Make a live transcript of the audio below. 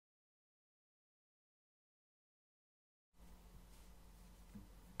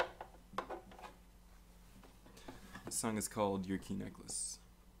This song is called Your Key Necklace.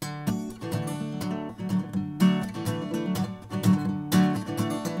 You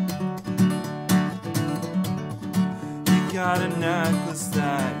got a necklace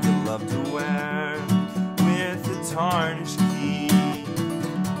that you love to wear with a tarnished key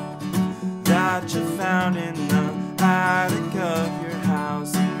that you found in the attic of your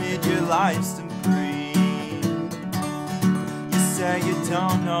house amid your life's debris. You say you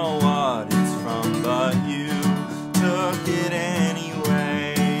don't know what it's from, but you took it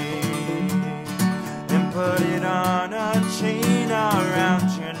anyway and put it on a chain around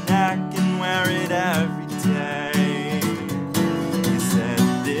your neck and wear it every day. You said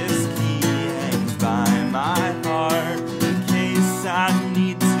this key hangs by my heart in case I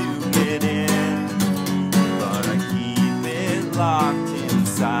need to get in, but I keep it locked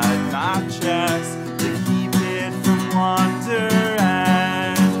inside my chest to keep it from wandering.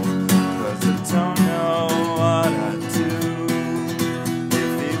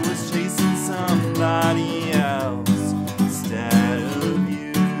 Somebody else instead of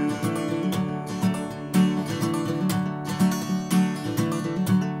you.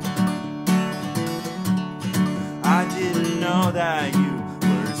 I didn't know that you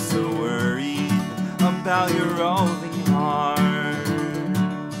were so worried about your roving heart.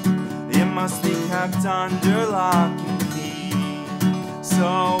 It must be kept under lock and key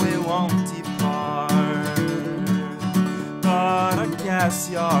so it won't depart. But I guess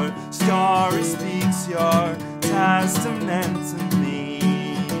your story speaks your testament to me.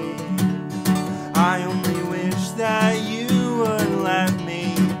 I only wish that you would let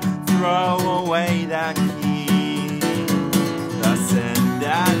me throw away that key. I said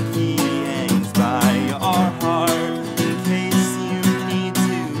that key hangs by your heart in case you need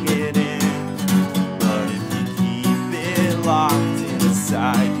to get in, but if you keep it locked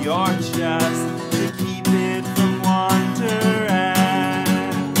inside your chest to keep it from wandering,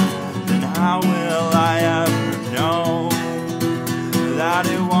 how will I ever know that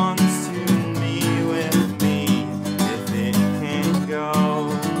it wants to be with me if it can't go?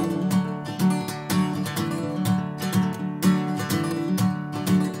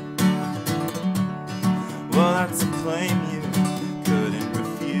 Well, that's a claim you couldn't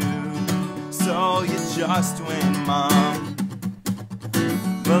refute, so you just went mum.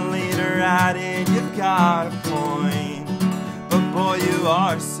 But later added, you've got a point. But boy, you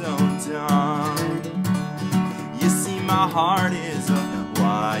are so dumb. You see, my heart is a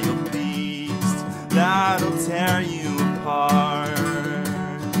wild beast that'll tear you apart.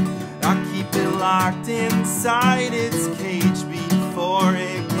 I keep it locked inside its cage before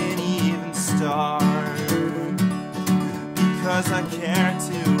it can even start, because I care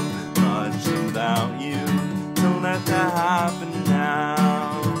too much about you to let that happen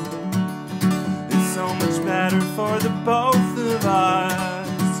now. It's so much better for the both of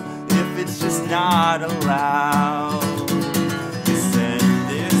us if it's just not allowed. You said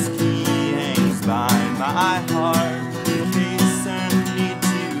this key hangs by my heart in case I need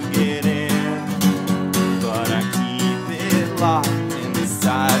to get in, but I keep it locked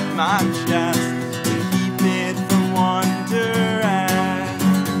inside my chest to keep it from wandering,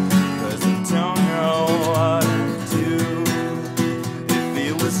 'cause I don't know what to do if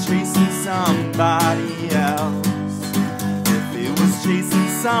it was chasing somebody else. Chasing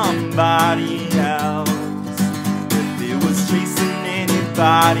somebody else, if it was chasing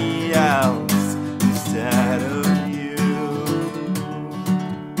anybody else.